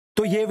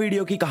तो ये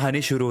वीडियो की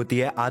कहानी शुरू होती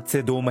है आज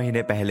से 2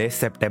 महीने पहले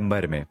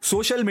सितंबर में।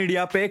 सोशल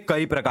मीडिया पे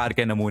कई प्रकार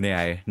के नमूने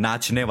आए,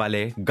 नाचने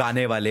वाले,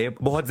 गाने वाले,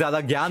 बहुत ज्यादा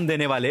ज्ञान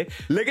देने वाले,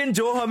 लेकिन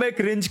जो हमें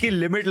क्रिंज की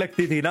लिमिट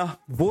लगती थी ना,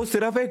 वो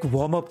सिर्फ एक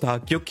वार्म अप था,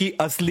 क्योंकि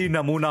असली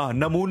नमूना,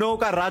 नमूनों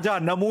का राजा,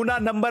 नमूना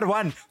नंबर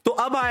 1 तो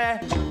अब आया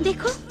है।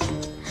 देखो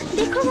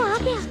देखो वो आ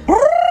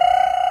गया।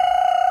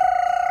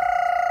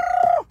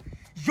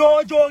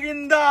 यो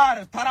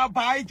जोगिंदर थारा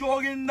भाई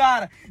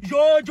जोगिंदर,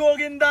 यो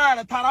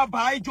जोगिंदर थारा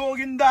भाई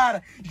जोगिंदर,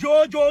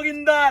 यो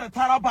जोगिंदर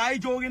थारा भाई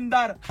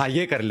जोगिंदर। हाँ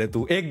ये कर ले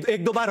तू,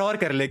 एक दो बार और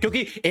कर ले,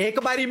 क्योंकि एक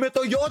बारी में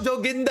तो यो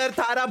जोगिंदर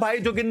थारा भाई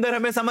जोगिंदर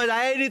हमें समझ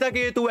आया ही नहीं था कि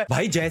ये तू है।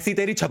 भाई जैसी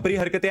तेरी छपरी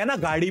हरकतें है ना,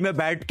 गाड़ी में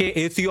बैठ के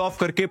एसी ऑफ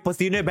करके,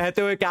 पसीने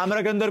बहते हुए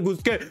कैमरा के अंदर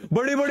घुस के,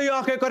 बड़ी बड़ी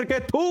आंखें करके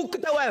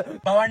थूकते हुए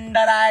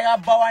बवंडर आएगा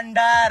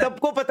बवंडर।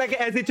 सबको पता है कि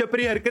ऐसी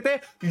छपरी हरकतें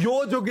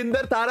यो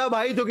जोगिंदर थारा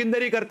भाई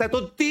जोगिंदर ही करता है।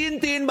 तो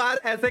 3 बार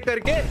ऐसे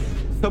करके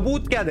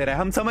सबूत क्या दे रहा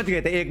है, हम समझ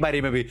गए थे एक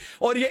बारी में भी।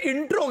 और ये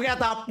इंट्रो क्या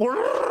था,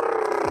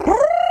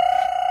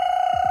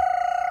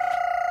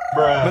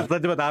 मैं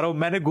सच बता रहा हूं,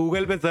 मैंने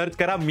गूगल पे सर्च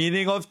करा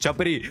मीनिंग ऑफ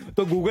छपरी,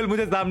 तो गूगल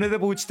मुझे सामने से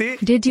पूछती,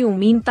 डिड यू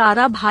मीन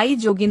तारा भाई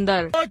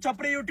जोगिंदर? तो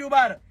छपरी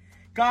यूट्यूबर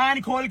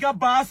कान खोल कर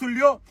बात सुन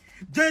लियो।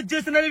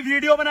 जिसने भी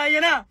वीडियो बनाई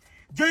है ना,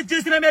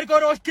 जिसने मेरे को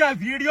रोस्ट किया,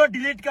 वीडियो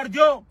डिलीट कर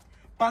दियो।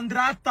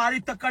 15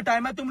 तारीख तक का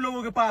टाइम है तुम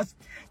लोगों के पास,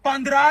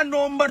 15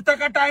 नवंबर तक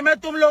का टाइम है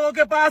तुम लोगों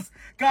के पास।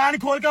 कान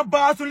खोल कर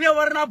बात सुन लिया,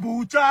 वरना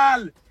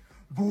भूचाल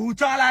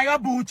भूचाल आएगा,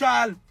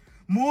 भूचाल।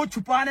 मुंह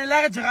छुपाने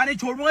लगा, जगह नहीं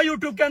छोड़ूंगा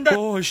यूट्यूब के अंदर।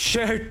 ओह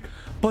शिट,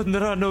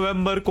 15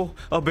 नवंबर को,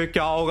 अबे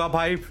क्या होगा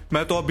भाई,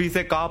 मैं तो अभी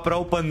से कांप रहा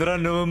हूं। 15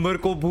 नवंबर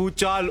को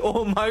भूचाल,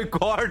 ओह माय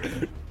गॉड,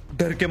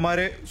 डर के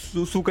मारे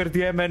सूसू कर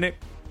दिया है मैंने।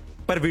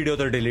 पर वीडियो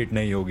तो डिलीट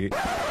नहीं होगी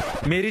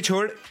मेरी,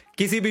 छोड़,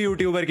 किसी भी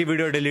यूट्यूबर की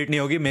वीडियो डिलीट नहीं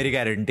होगी, मेरी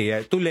गारंटी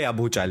है। तू ले आ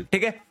भूचाल,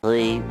 ठीक है।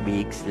 3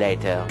 weeks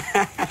later.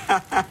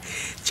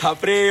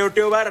 छपरी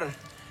यूट्यूबर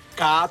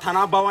कहा था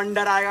ना,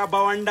 बवंडर आएगा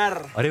बवंडर।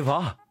 अरे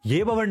वाह,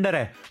 ये बवंडर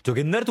है।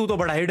 जोगिंदर तू तो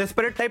बड़ा ही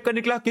डेस्परेट टाइप का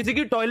निकला, किसी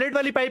की टॉयलेट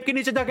वाली पाइप के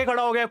नीचे जाके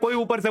खड़ा हो गया, कोई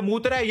ऊपर से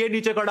मूत रहा है, ये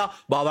नीचे खड़ा,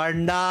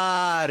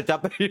 बवंडर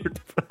छपरी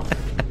यूट्यूबर।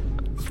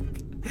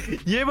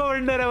 ये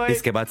बवंडर है भाई।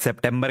 इसके बाद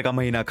सितंबर का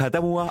महीना खत्म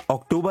हुआ,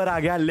 अक्टूबर आ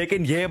गया,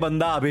 लेकिन ये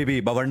बंदा अभी भी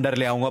बवंडर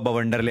ले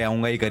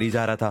आऊंगा ही करी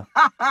जा रहा था।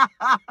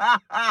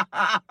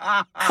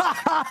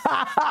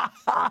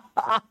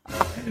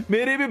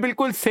 मेरी भी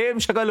बिल्कुल सेम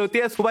शक्ल होती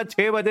है सुबह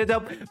 6 बजे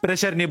जब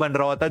प्रेशर नहीं बन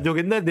रहा होता।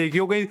 जोगिंदर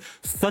देखियो कहीं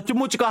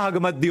सचमुच का हग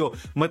मत दियो,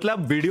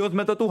 मतलब वीडियोस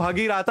में तो तू हग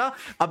ही रहा था,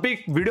 अभी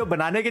वीडियो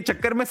बनाने के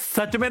चक्कर में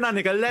सच में ना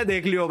निकल जाए,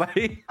 देख लियो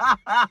भाई।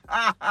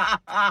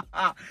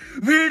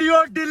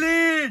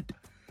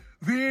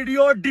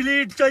 वीडियो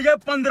डिलीट चाहिए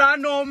 15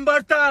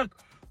 नवंबर तक।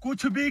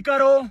 कुछ भी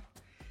करो,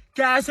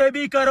 कैसे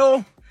भी करो,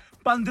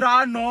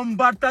 15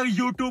 नवंबर तक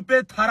यूट्यूब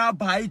पे थारा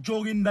भाई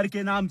जोगिंदर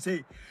के नाम से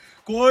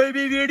कोई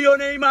भी वीडियो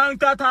नहीं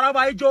मांगता थारा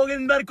भाई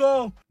जोगिंदर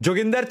को।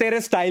 जोगिंदर तेरे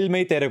स्टाइल में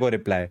ही तेरे को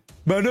रिप्लाई,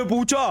 मैंने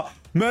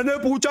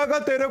पूछा का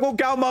तेरे को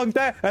क्या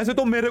मांगता है। ऐसे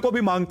तो मेरे को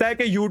भी मांगता है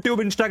कि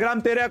YouTube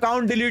Instagram तेरे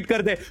अकाउंट डिलीट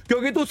कर दे,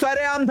 क्योंकि तू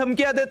सरेआम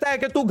धमकियां देता है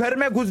कि तू घर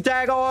में घुस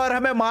जाएगा और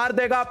हमें मार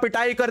देगा,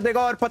 पिटाई कर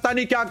देगा और पता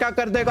नहीं क्या क्या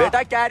कर देगा।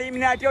 बेटा कैरी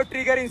मिनाटी और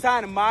ट्रिगर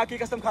इंसान, माँ की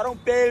कसम खा रहा हूँ,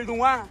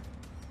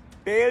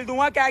 पेल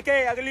दूंगा क्या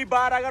के। अगली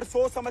बार अगर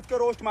सोच समझ के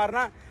रोस्ट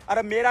मारना,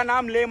 अरे मेरा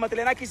नाम ले मत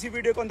लेना किसी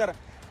वीडियो के अंदर,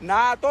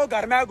 ना तो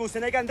घर में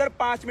घुसने के अंदर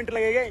 5 मिनट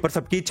लगेंगे। पर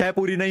सबकी इच्छाएं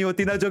पूरी नहीं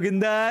होती ना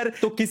जोगिंदर,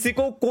 तो किसी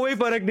को कोई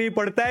फर्क नहीं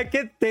पड़ता है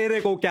कि तेरे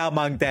को क्या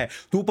मांगता है।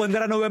 तू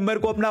 15 नवंबर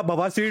को अपना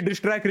बवासीर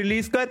डिस्ट्रैक्ट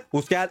रिलीज कर,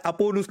 उसके बाद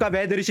अपन उसका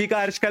वैद्य ऋषि का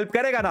अर्शकल्प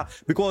करेगा ना,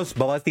 बिकॉज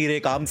बवासीर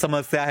एक आम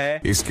समस्या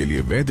है, इसके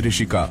लिए वैद्य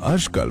ऋषि का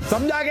अर्शकल्प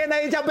समझा के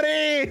नहीं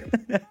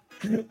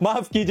छपरी।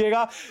 माफ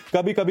कीजिएगा,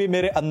 कभी कभी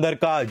मेरे अंदर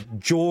का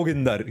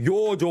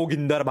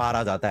जोगिंदर बाहर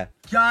आ जाता है।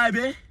 क्या है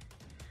बे,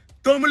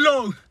 तुम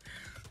लोग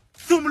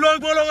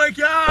बोलोगे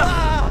क्या?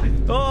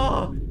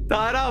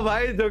 तारा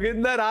भाई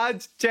जोगिंदर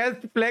आज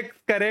चेस्ट फ्लेक्स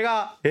करेगा,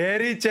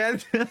 हेरी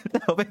चेस्ट।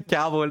 अबे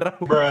क्या बोल रहा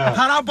हूँ।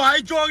 थारा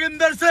भाई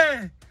जोगिंदर से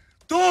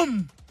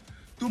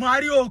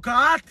तुम्हारी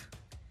औकात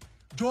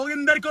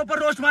जोगिंदर के ऊपर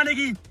रोस्ट मारने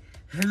की,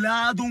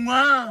 हिला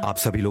दूंगा। आप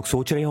सभी लोग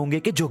सोच रहे होंगे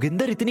कि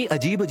जोगिंदर इतनी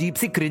अजीब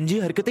सी क्रिंजी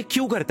हरकतें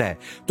क्यों करता है,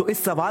 तो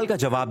इस सवाल का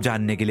जवाब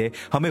जानने के लिए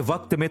हमें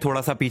वक्त में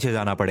थोड़ा सा पीछे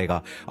जाना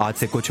पड़ेगा। आज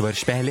से कुछ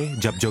वर्ष पहले,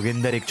 जब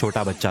जोगिंदर एक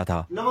छोटा बच्चा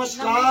था।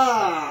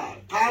 नमस्कार,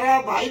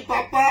 थारा भाई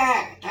पापा,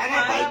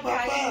 थारा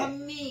भाई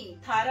मम्मी,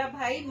 थारा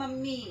भाई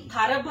मम्मी।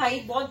 थारा भाई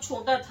बहुत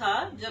छोटा था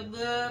जब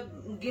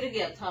गिर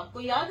गया था,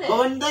 आपको याद है?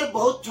 बवंडर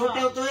बहुत छोटे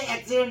होते हुए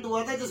एक्सीडेंट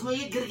हुआ था जिसमें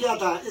ये गिर गया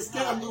था, इसके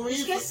अंदरूनी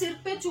इसके सिर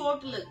पे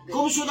चोट लग गई,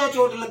 गुमशुदा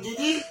चोट लग गई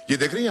थी। ये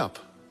देख रही हैं आप,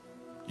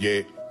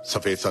 ये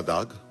सफेद सा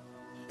दाग,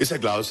 इसे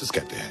ग्लायोसिस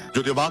कहते हैं,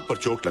 जो दिमाग पर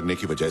चोट लगने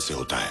की वजह से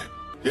होता है।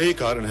 यही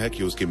कारण है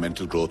कि उसकी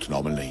मेंटल ग्रोथ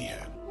नॉर्मल नहीं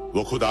है।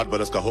 वो खुद 8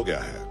 बरस का हो गया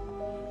है,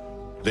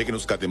 लेकिन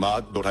उसका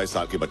दिमाग 2-2.5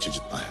 साल के बच्चे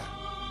जितना है।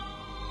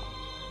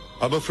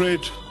 I'm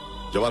afraid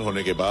जवान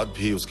होने के बाद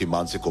भी उसकी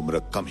मानसिक उम्र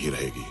कम ही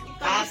रहेगी।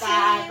 पापा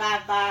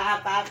पापा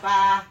पापा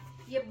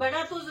ये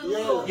बड़ा तो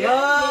जरूर हो गया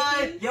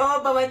लेकिन यो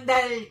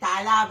बवंडर,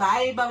 ताला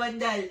भाई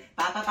बवंडर,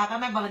 पापा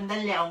मैं बवंडर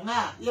ले आऊंगा।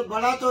 ये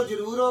बड़ा तो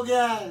जरूर हो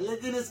गया है,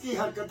 लेकिन इसकी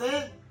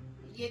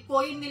हरकतें ये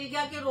कोई मिल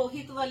गया कि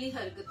रोहित वाली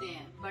हरकतें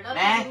हैं। बड़ा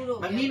तो जरूर हो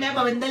गया। मम्मी मैं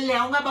बवंडर ले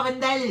आऊंगा,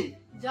 बवंडर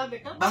जा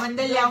बेटा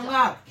बवंडर ले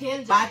आऊंगा। खेल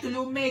जा।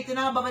 बाथरूम में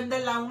इतना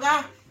बवंडर लाऊंगा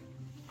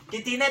कि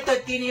तीने तो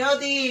इतनी नहीं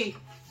होती।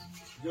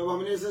 जब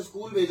हमने इसे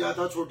स्कूल भेजा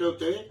था छोटे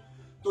होते,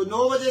 तो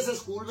 9 बजे से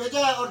स्कूल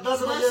भेजा और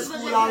 10 बजे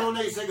स्कूल वालों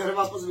ने इसे घर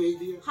वापस भेज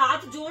दिया।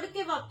 हाथ जोड़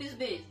के वापस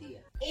भेज दिया।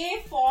 A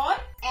for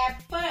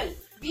apple,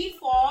 B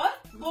for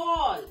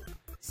ball,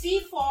 C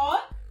for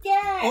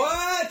cat.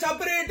 ओए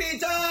छपरी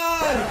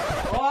टीचर,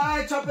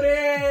 ओए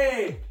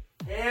छपरी।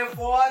 A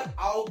for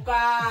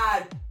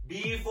औकात,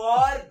 B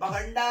for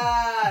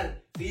बवंडर,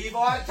 C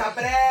for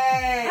छपरे।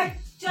 हट,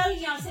 चल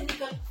यहाँ से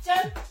निकल,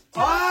 चल।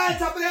 ओए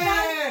छपरे,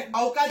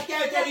 औकात क्या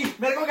है तेरी?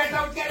 मेरे को गेट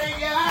आउट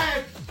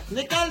करेंगे।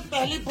 निकल,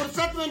 पहली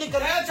फुर्सत में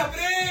निकल।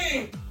 छपरी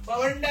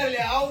बवंडर ले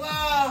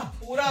आऊंगा,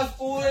 पूरा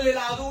स्कूल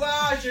हिला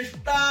दूंगा।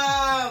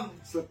 सिस्टम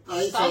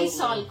 27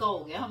 साल का हो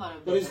गया हमारा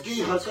पर इसकी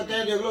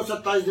हरकतें देख लो,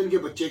 27 दिन के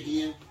बच्चे की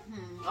हैं।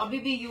 अभी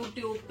भी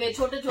YouTube पे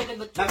छोटे छोटे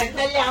बच्चों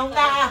बवंडर ले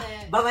आऊंगा,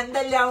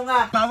 बवंडर ले आऊंगा।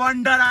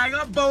 बवंडर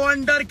आएगा,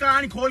 बवंडर।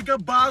 कान खोल के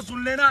बात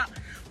सुन लेना।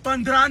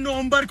 15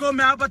 नवंबर को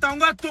मैं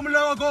बताऊंगा तुम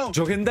लोगों को।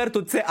 जोगिंदर,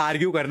 तुझसे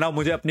आर्ग्यू करना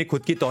मुझे अपनी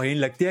खुद की तौहीन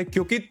लगती है,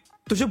 क्योंकि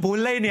तुझे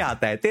बोलना ही नहीं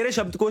आता है। तेरे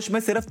शब्दकोश में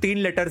सिर्फ 3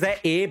 लेटर्स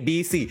है, A B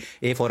C।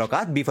 A for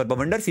औकात, B फॉर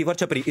बवंडर, C फॉर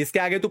छपरी। इसके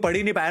आगे तू पढ़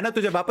ही नहीं पाया ना,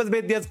 तुझे वापस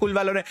भेज दिया स्कूल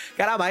वालों ने।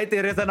 कह रहा भाई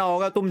तेरे से ना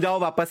होगा, तुम जाओ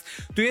वापस।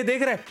 तू ये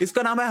देख रहा है,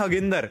 इसका नाम है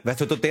हगिंदर।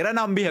 वैसे तो तेरा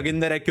नाम भी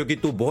हगिंदर है, क्योंकि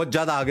तू बहुत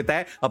ज्यादा हगता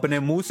है अपने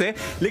मुंह से,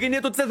 लेकिन ये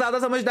तुझसे ज्यादा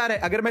समझदार है।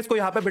 अगर मैं इसको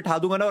यहाँ पे बिठा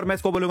दूंगा ना और मैं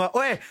इसको बोलूंगा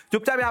ओए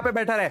चुपचाप यहाँ पे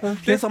बैठा रहे,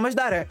 तो ये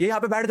समझदार है, ये यहाँ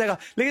पे बैठ जाएगा।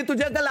 लेकिन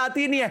तुझे अकल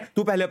आती ही नहीं है।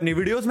 तू पहले अपनी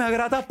वीडियोस में हग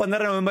रहा था,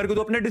 15 नवंबर को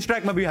तू अपने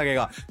डिस्ट्रैक्ट में भी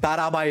हगेगा।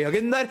 तारा भाई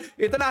हगिंदर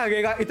इतना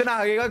हगेगा, इतना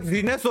हगेगा,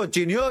 किसी ने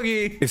सोची नहीं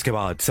होगी। इसके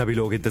बाद सभी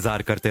लोग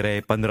इंतजार करते रहे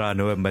 15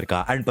 नवंबर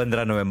का, एंड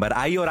 15 नवंबर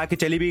आई और आके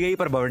चली भी गई,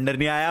 पर बवंडर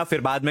नहीं आया।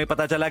 फिर बाद में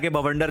पता चला कि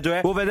बवंडर जो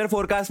है वो वेदर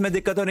फोरकास्ट में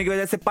दिक्कत होने की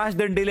वजह से 5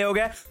 दिन डिले हो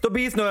गया। तो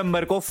 20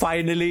 नवंबर को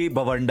फाइनली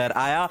बवंडर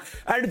आया,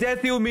 एंड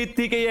जैसी उम्मीद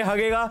थी कि ये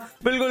हगेगा,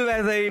 बिल्कुल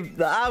वैसे ही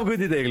आप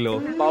खुद ही देख लो।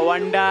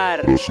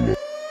 बवंडर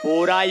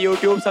पूरा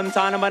यूट्यूब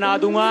संसान बना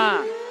दूंगा।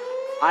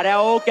 अरे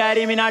ओ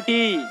कैरी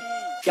मिनाटी,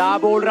 क्या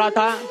बोल रहा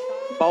था?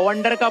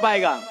 बवंडर कब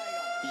आएगा?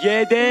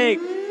 ये देख,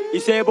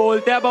 इसे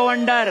बोलते हैं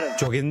बवंडर।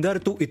 जोगिंदर,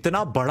 तू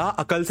इतना बड़ा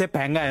अकल से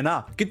फेंगा है ना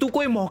कि तू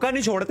कोई मौका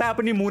नहीं छोड़ता है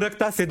अपनी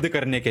मूर्खता सिद्ध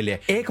करने के लिए।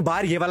 एक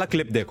बार ये वाला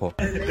क्लिप देखो।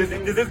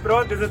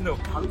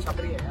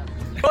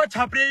 ओ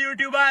छपरी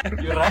यूट्यूबर।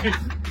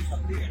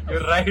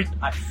 You're right.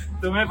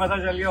 तुम्हें पता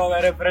चल गया होगा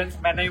रेफरेंस,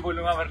 मैं नहीं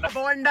बोलूंगा वरना।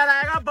 बवंडर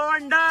आएगा,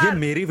 बवंडर। ये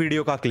मेरी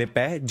वीडियो का क्लिप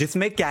है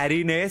जिसमें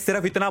कैरी ने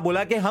सिर्फ इतना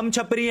बोला कि हम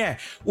छपरी हैं।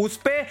 उस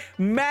पे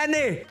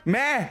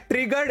मैं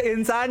ट्रिगर्ड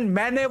इंसान,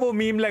 मैंने वो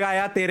मीम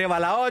लगाया तेरे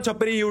वाला, ओ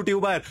छपरी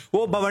यूट्यूबर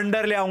वो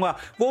बवंडर ले आऊंगा,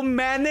 वो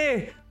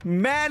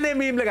मैंने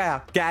मीम लगाया।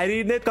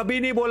 कैरी ने कभी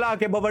नहीं बोला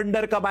कि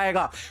बवंडर कब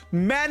आएगा,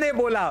 मैंने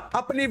बोला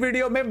अपनी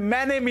वीडियो में,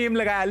 मैंने मीम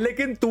लगाया।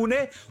 लेकिन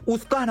तूने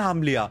उसका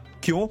नाम लिया,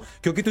 क्यों?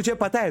 क्योंकि तुझे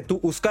पता है तू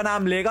उसका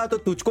नाम लेगा तो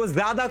तुझको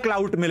ज्यादा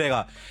क्लाउट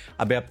मिलेगा।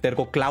 अबे अब तेरे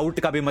को क्लाउट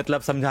का भी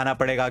मतलब समझाना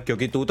पड़ेगा,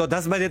 क्योंकि तू तो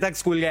 10 बजे तक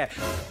स्कूल गया।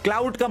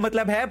 क्लाउट का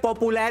मतलब है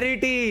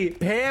पॉपुलैरिटी,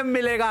 फेम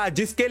मिलेगा,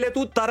 जिसके लिए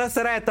तू तरस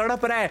रहा है,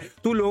 तड़प रहा है।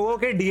 तू लोगों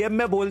के डीएम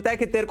में बोलता है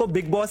कि तेरे को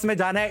बिग बॉस में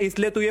जाना है,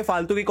 इसलिए तू ये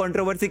फालतू की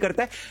कंट्रोवर्सी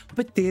करता है।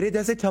 अबे तेरे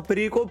जैसे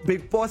छपरी को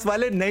बिग बॉस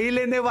वाले नहीं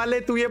लेने वाले,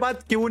 तू ये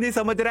बात क्यों नहीं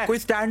समझ रहा है? कोई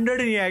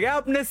स्टैंडर्ड नहीं है क्या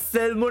अपने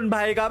सैलमन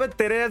भाई का?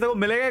 तेरे जैसे को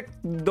मिलेगा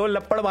 2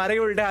 लपड़ मारेंगे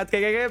उल्टे हाथ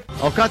के।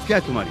 औकात क्या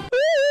है तुम्हारी?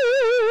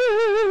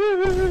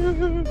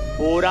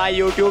 पूरा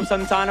यूट्यूब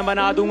संसान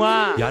बना दूंगा।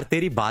 यार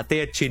तेरी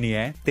बातें अच्छी नहीं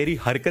है, तेरी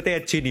हरकतें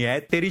अच्छी नहीं है,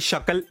 तेरी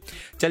शक्ल,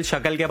 चल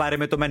शक्ल के बारे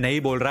में तो मैं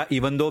नहीं बोल रहा,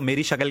 इवन दो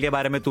मेरी शक्ल के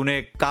बारे में तूने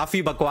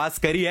काफी बकवास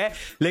करी है,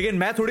 लेकिन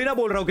मैं थोड़ी ना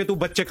बोल रहा हूं कि तू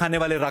बच्चे खाने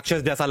वाले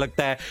राक्षस जैसा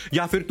लगता है,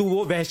 या फिर तू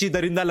वो वहशी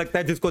दरिंदा लगता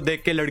है जिसको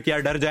देख के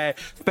लड़कियां डर जाए।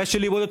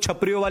 स्पेशली वो जो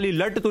छपरियों वाली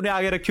लट तूने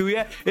आगे रखी हुई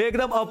है,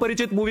 एकदम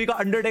अपरिचित मूवी का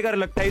अंडरटेकर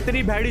लगता है।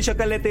 इतनी भैड़ी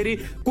शक्ल है तेरी,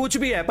 कुछ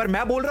भी है। पर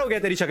मैं बोल रहा हूं क्या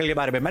तेरी शक्ल के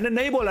बारे में? मैंने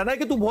नहीं बोला ना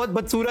कि तू बहुत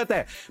बदसूरत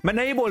है, मैं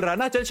नहीं बोल रहा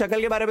ना। चल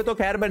शक्ल के बारे में तो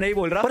खैर मैं नहीं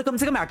बोल रहा, पर कम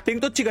से कम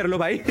एक्टिंग तो अच्छी कर लो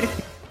भाई।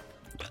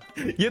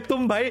 ये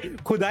तुम भाई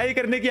खुदाई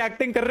करने की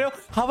एक्टिंग कर रहे हो,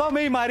 हवा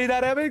में ही मारी जा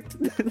रहा है भाई।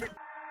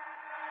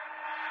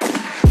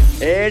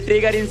 ए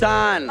ट्रिगर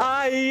इंसान,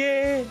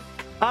 आइए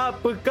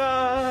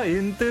आपका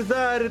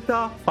इंतजार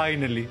था,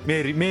 फाइनली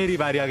मेरी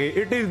बारी आ गई।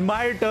 It is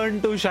my turn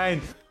to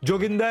shine.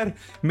 Joginder,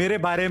 मेरे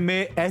बारे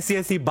में ऐसी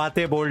ऐसी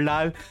बातें बोल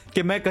डाल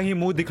कि मैं कहीं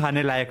मुंह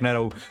दिखाने लायक न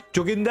रहूं।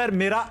 जोगिंदर,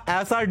 मेरा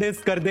ऐसा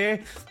डिस कर दे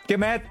कि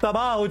मैं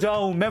तबाह हो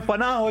जाऊं, मैं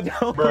फना हो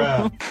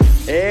जाऊं।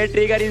 ए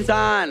ट्रिगर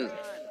इंसान,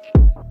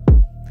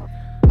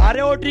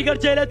 अरे ओ ट्रिगर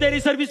चेले, तेरी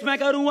सर्विस मैं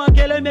करूंगा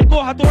अकेले। मेरे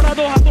को हथौड़ा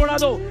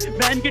दो,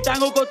 मैं इनकी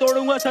टांगों को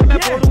तोड़ूंगा, सर मैं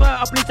फोड़ूंगा,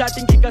 अपनी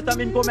चाटिंग की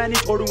कसम इनको मैं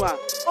नहीं छोड़ूंगा।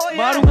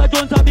 मारूंगा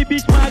जोन सा भी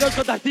बीच में आकर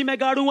उसको धरती में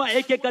गाड़ूंगा,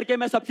 एक एक करके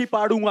मैं सबकी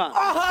पाड़ूंगा।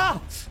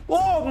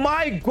 Oh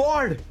my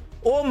God,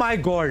 oh my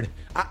God,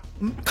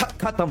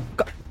 खत्म।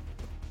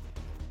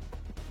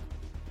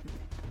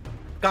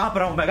 कहां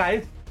पर हूं मैं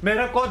गाइस?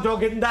 मेरे को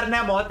जोगिंदर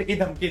ने मौत की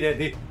धमकी दे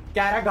दी,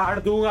 कह रहा गाड़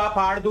दूंगा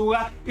फाड़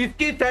दूंगा,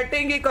 इसकी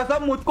सेटिंग की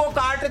कसम मुझको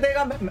काट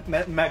देगा।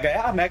 मैं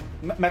गया,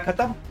 मैं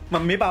खत्म।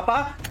 मम्मी पापा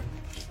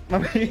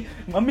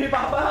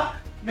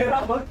मेरा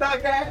वक्त आ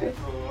गया है।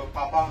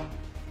 पापा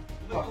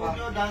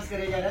क्यों डांस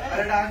करेगा रे?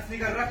 अरे डांस नहीं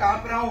कर रहा,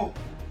 कांप रहा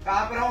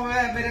हूँ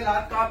मैं, मेरे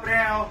लात कांप रहे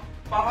हैं।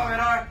 पापा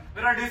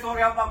मेरा डिस हो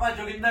गया पापा,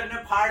 जोगिंदर ने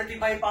फाड़ दी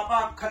भाई, पापा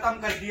खत्म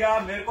कर दिया,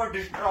 मेरे को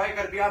डिस्ट्रॉय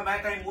कर दिया, मैं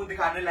कहीं मुंह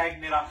दिखाने लायक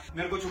नहीं रहा,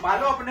 मेरे को छुपा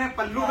लो अपने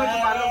पल्लू में,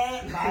 छुपा लो।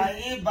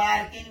 भाई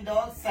बार्किंग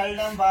डॉग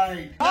सेल्डम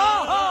बाइट।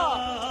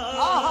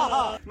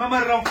 मैं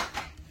मर रहा हूँ।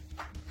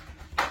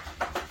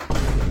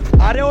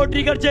 अरे वो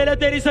ट्रिगर चले,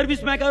 तेरी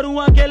सर्विस मैं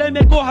करूंगा अकेले,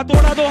 मेरे को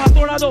हथौड़ा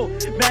दो,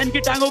 मैं इनकी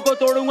टांगों को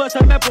तोड़ूंगा,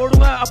 सर मैं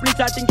फोड़ूंगा, अपनी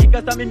चाटिंग की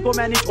कसम इनको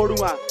मैं नहीं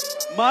छोड़ूंगा,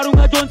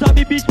 मारूंगा जोन सा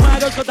भी बीच में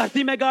आएगा उसको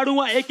धरती में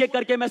गाड़ूंगा, एक एक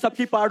करके मैं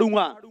सबकी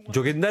पाड़ूंगा।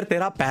 जोगिंदर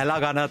तेरा पहला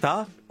गाना था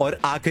और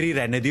आखिरी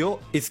रहने दियो,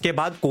 इसके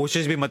बाद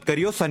कोशिश भी मत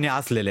करियो,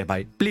 संन्यास ले ले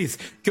भाई प्लीज,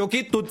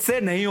 क्योंकि तुझसे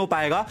नहीं हो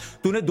पाएगा।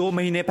 तूने 2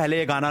 महीने पहले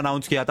ये गाना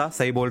अनाउंस किया था,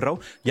 सही बोल रहा हूं,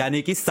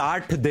 यानी कि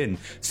 60 दिन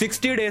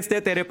 60 डेज थे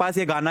तेरे पास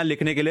ये गाना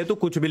लिखने के लिए, तू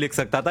कुछ भी लिख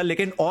सकता था,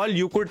 लेकिन all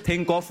you could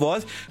think of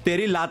was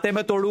तेरी लाते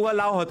में तोड़ूंगा,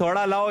 लाओ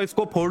हथौड़ा लाओ,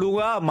 इसको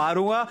फोड़ूंगा,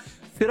 मारूंगा,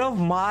 सिर्फ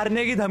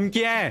मारने की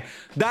धमकियां हैं,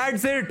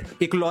 दैट्स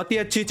इट। इकलौती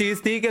अच्छी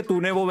चीज थी कि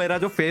तूने वो मेरा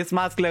जो फेस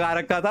मास्क लगा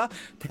रखा था,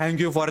 थैंक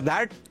यू फॉर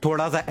दैट,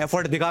 थोड़ा सा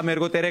एफर्ट दिखा मेरे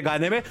को तेरे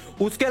गाने में,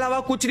 उसके अलावा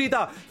कुछ नहीं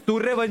था।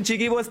 सूर्यवंशी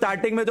की वो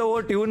स्टार्टिंग में जो वो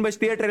ट्यून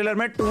बजती है ट्रेलर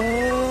में,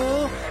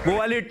 वो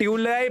वाली ट्यून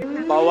लगाई,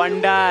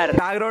 बवंडर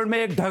बैकग्राउंड में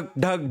एक ढक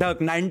ढक ढक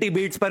 90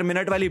 बीट्स पर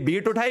मिनट वाली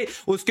बीट उठाई,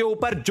 उसके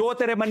ऊपर जो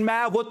तेरे मन में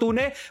आया वो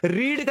तूने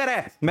रीड करा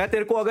है। मैं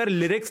तेरे को अगर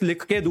लिरिक्स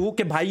लिख के दूं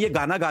कि भाई ये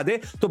गाना गा दे,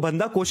 तो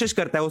बंदा कोशिश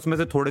करता है उसमें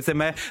से थोड़े से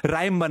मैं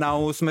राइम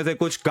बनाऊं, उसमें से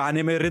कुछ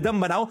गाने में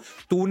रिदम बनाऊं,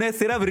 तूने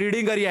सिर्फ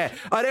रीडिंग करी है।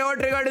 अरे और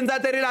ट्रिगर्ड इंसान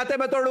तेरी लाते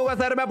मैं तोड़ूंगा,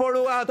 सर मैं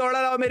फोड़ूंगा,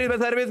 हथौड़ा लाओ मेरी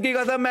सर्विस की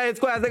कसम, मैं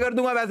इसको ऐसे कर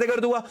दूंगा वैसे कर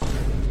दूंगा।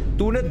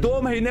 तूने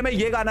 2 महीने में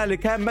ये गाना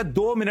लिखा है, मैं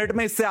 2 मिनट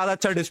में इससे ज्यादा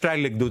अच्छा डिस्ट्रैक्ट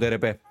लिख दूं तेरे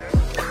पे।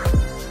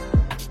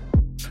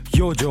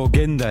 यो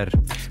जोगिंदर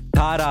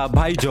थारा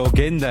भाई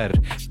जोगिंदर,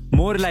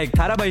 मोर लाइक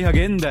थारा भाई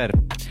हगेंदर,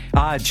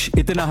 आज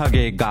इतना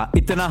हगेगा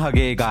इतना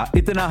हगेगा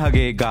इतना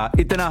हगेगा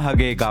इतना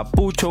हगेगा,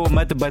 पूछो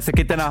मत बस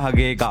कितना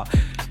हगेगा,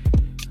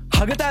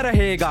 हगता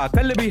रहेगा,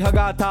 कल भी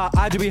हगा था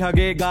आज भी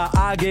हगेगा,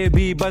 आगे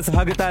भी बस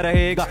हगता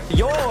रहेगा।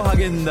 यो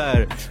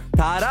हगिंदर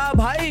थारा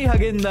भाई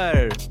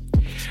हगिंदर,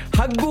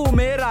 हग्गू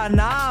मेरा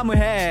नाम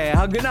है,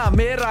 हगना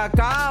मेरा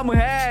काम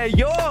है,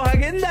 यो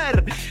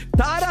हगिंदर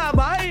थारा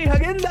भाई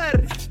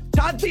हगिंदर,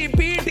 छाती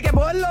पीट के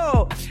बोल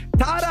लो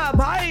थारा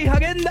भाई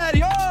हगिंदर,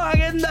 यो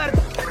हगिंदर।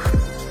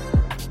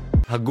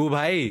 हग्गू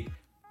भाई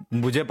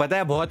मुझे पता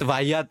है बहुत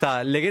वाहियात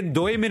था, लेकिन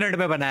 2 ही मिनट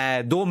में बनाया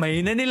है, 2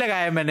 महीने नहीं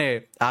लगाए मैंने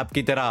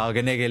आपकी तरह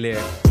हगने के लिए।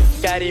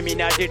 कैरी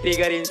मीनाटी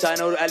ट्रिगर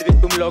इंसान और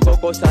एल्विस, तुम लोगों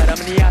को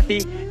शर्म नहीं आती,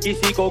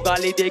 किसी को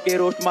गाली दे के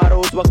रोस्ट मारो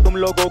उस वक्त तुम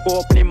लोगों को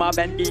अपनी माँ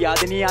बहन की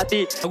याद नहीं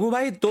आती। अगू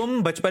भाई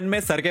तुम बचपन में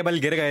सर के बल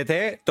गिर गए थे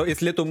तो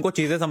इसलिए तुमको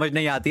चीजें समझ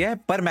नहीं आती है,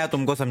 पर मैं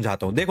तुमको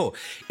समझाता हूँ। देखो,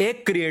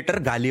 एक क्रिएटर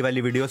गाली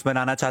वाली वीडियोस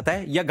बनाना चाहता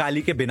है या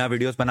गाली के बिना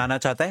वीडियोस बनाना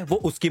चाहता है, वो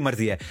उसकी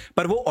मर्जी है,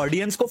 पर वो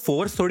ऑडियंस को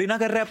फोर्स थोड़ी ना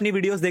कर रहा है अपनी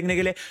वीडियोस देखने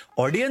के लिए।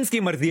 ऑडियंस की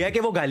मर्जी है कि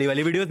वो गाली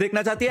वाली वीडियोस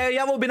देखना चाहती है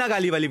या वो बिना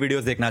गाली वाली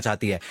वीडियोस देखना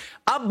चाहती है।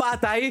 अब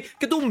बात आई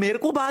कि तू मेरे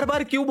को बार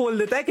बार क्यों बोल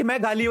देता है कि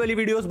मैं गाली वाली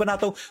वीडियोस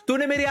बनाता हूं।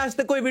 तूने मेरी आज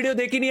तक कोई वीडियो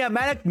देखी नहीं है,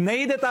 मैं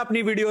नहीं देता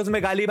अपनी वीडियोस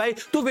में गाली भाई,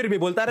 तू फिर भी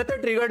बोलता रहता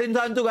है ट्रिगर्ड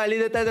इंसान, तू गाली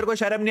देता है, तेरे को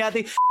शर्म नहीं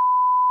आती।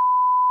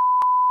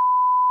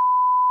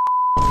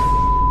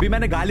 अभी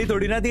मैंने गाली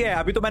थोड़ी ना दी है,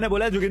 अभी तो मैंने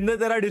बोला जोगिंदर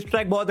तेरा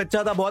डिस्ट्रैक्ट बहुत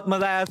अच्छा था, बहुत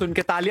मजा आया सुन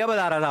के, तालियां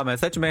बजा रहा था मैं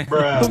सच में।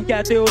 तुम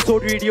कहते हो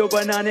शॉर्ट वीडियो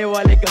बनाने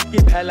वाले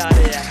गंदगी फैला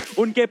रहे हैं,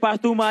 उनके पास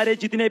तुम्हारे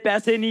जितने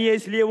पैसे नहीं है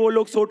इसलिए वो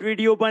लोग शॉर्ट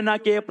वीडियो बना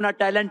के अपना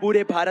टैलेंट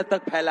पूरे भारत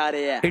तक फैला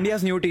रहे हैं।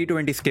 India's new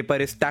T20 skipper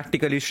is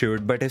tactically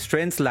shrewd, but his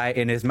strengths lie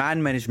in his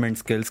man management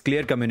skills,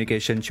 clear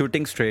communication,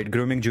 shooting straight,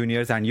 grooming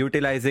juniors and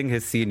utilizing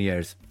his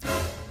seniors.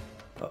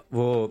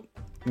 वो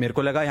मेरे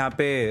को लगा यहाँ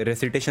पे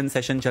रेसिटेशन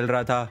सेशन चल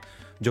रहा था,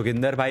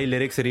 जोगिंदर भाई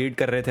लिरिक्स रीड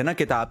कर रहे थे ना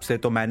किताब से,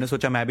 तो मैंने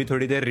सोचा मैं भी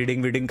थोड़ी देर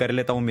रीडिंग कर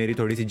लेता हूँ, मेरी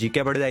थोड़ी सी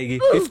जीके बढ़ जाएगी।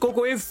 इसको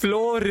कोई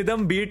फ्लो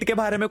रिदम बीट के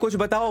बारे में कुछ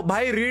बताओ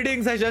भाई,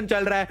 रीडिंग सेशन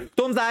चल रहा है,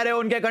 तुम सारे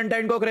उनके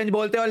कंटेंट को क्रिंज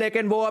बोलते हो,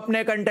 लेकिन वो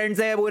अपने कंटेंट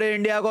से पूरे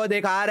इंडिया को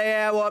दिखा रहे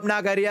हैं, वो अपना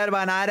करियर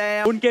बना रहे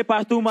हैं। उनके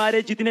पास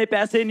तुम्हारे जितने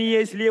पैसे नहीं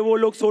है इसलिए वो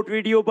लोग शॉर्ट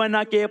वीडियो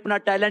बना के अपना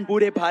टैलेंट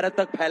पूरे भारत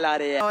तक फैला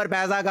रहे हैं और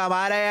पैसा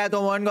कमा रहे हैं,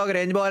 तुम उनको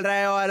क्रिंज बोल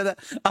रहे हो।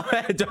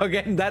 और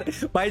जोगिंदर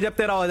भाई जब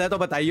तेरा हो जाए तो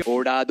बताइए।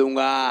 उड़ा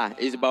दूंगा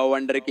इस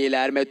बवंडर की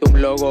लहर में, तुम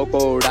लोगों को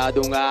उड़ा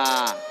दूंगा,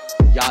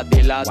 याद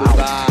दिला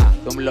दूंगा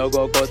तुम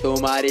लोगों को,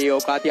 तुम्हारी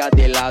औकात याद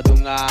दिला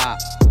दूंगा,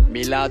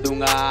 मिला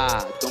दूंगा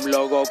तुम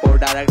लोगों को,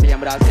 डायरेक्ट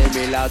यमराज से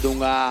मिला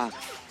दूंगा।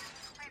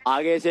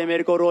 आगे से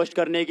मेरे को रोस्ट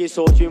करने की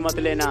सोच भी मत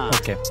लेना,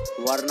 okay.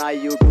 वरना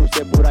यूट्यूब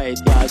से पूरा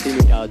इतिहास ही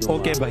मिटा दूंगा।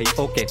 ओके भाई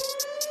okay.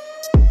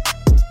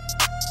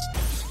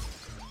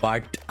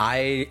 But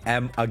I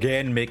am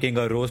again making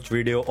a roast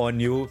video on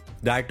you.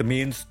 That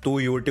means तू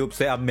YouTube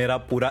से अब मेरा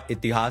पूरा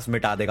इतिहास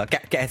मिटा देगा।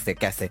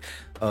 कैसे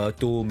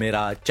तू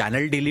मेरा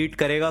चैनल डिलीट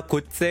करेगा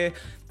खुद से,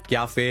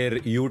 या फिर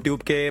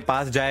YouTube के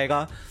पास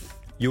जाएगा,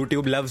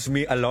 YouTube loves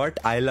me a lot.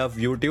 I love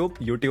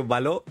YouTube. YouTube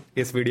वालों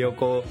इस वीडियो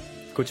को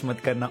कुछ मत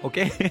करना,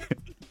 ओके?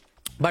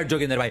 बट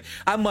जोगिंदर भाई,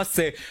 I must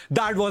say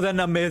that was an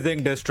amazing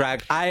diss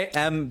track. I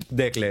am,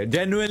 देख ले,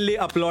 genuinely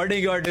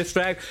uploading your diss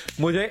track.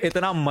 मुझे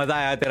इतना मजा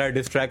आया तेरा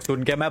डिस ट्रैक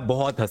सुन के. मैं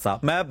बहुत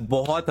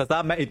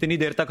हंसा. मैं इतनी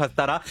देर तक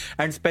हंसता रहा.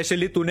 एंड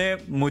स्पेशली तूने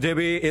मुझे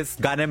भी इस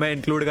गाने में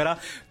इंक्लूड करा.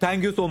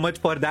 Thank you so much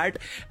for that.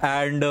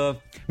 And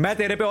मैं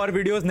तेरे पे और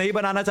वीडियोस नहीं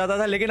बनाना चाहता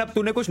था, लेकिन अब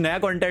तूने कुछ नया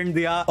कंटेंट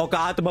दिया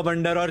औकात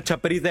बवंडर और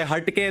छपरी से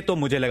हट के, तो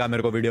मुझे लगा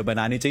मेरे को वीडियो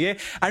बनानी चाहिए.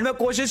 एंड मैं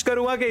कोशिश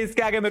करूंगा कि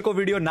इसके आगे मेरे को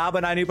वीडियो ना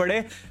बनानी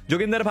पड़े.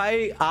 जोगिंदर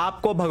भाई,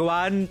 आपको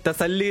भगवान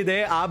तसल्ली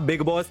दे, आप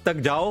बिग बॉस तक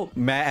जाओ,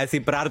 मैं ऐसी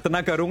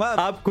प्रार्थना करूंगा.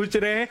 आप खुश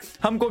रहे,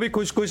 हमको भी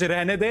खुश खुश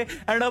रहने दे.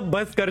 एंड अब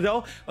बस कर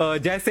जाओ.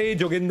 जैसे ही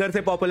जोगिंदर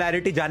से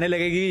पॉपुलैरिटी जाने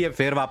लगेगी, ये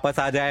फिर वापस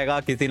आ जाएगा,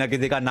 किसी ना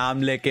किसी का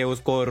नाम लेके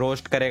उसको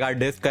रोस्ट करेगा,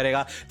 डिस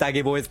करेगा,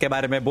 ताकि वो इसके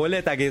बारे में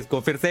बोले, ताकि इसको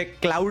फिर से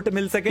क्लाउट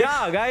मिल सके.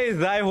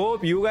 Guys, I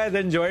hope you guys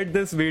enjoyed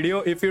this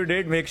video. If you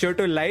did, make sure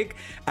to like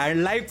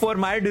and like for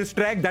my diss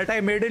track that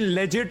I made in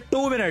legit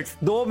 2 minutes.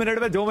 2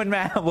 minute में जो मन में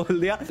आया बोल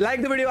दिया.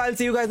 Like the video. I will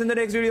see you guys in the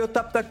next video.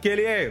 तब तक के लिए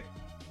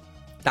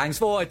थैंक्स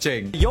फॉर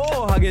वॉचिंग. यो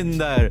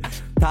हगिंदर,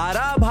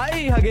 थारा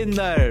भाई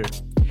हगिंदर.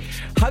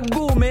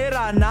 हग्गू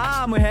मेरा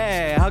नाम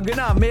है,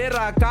 हगना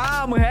मेरा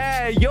काम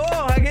है. यो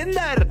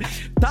हगिंदर,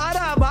 थारा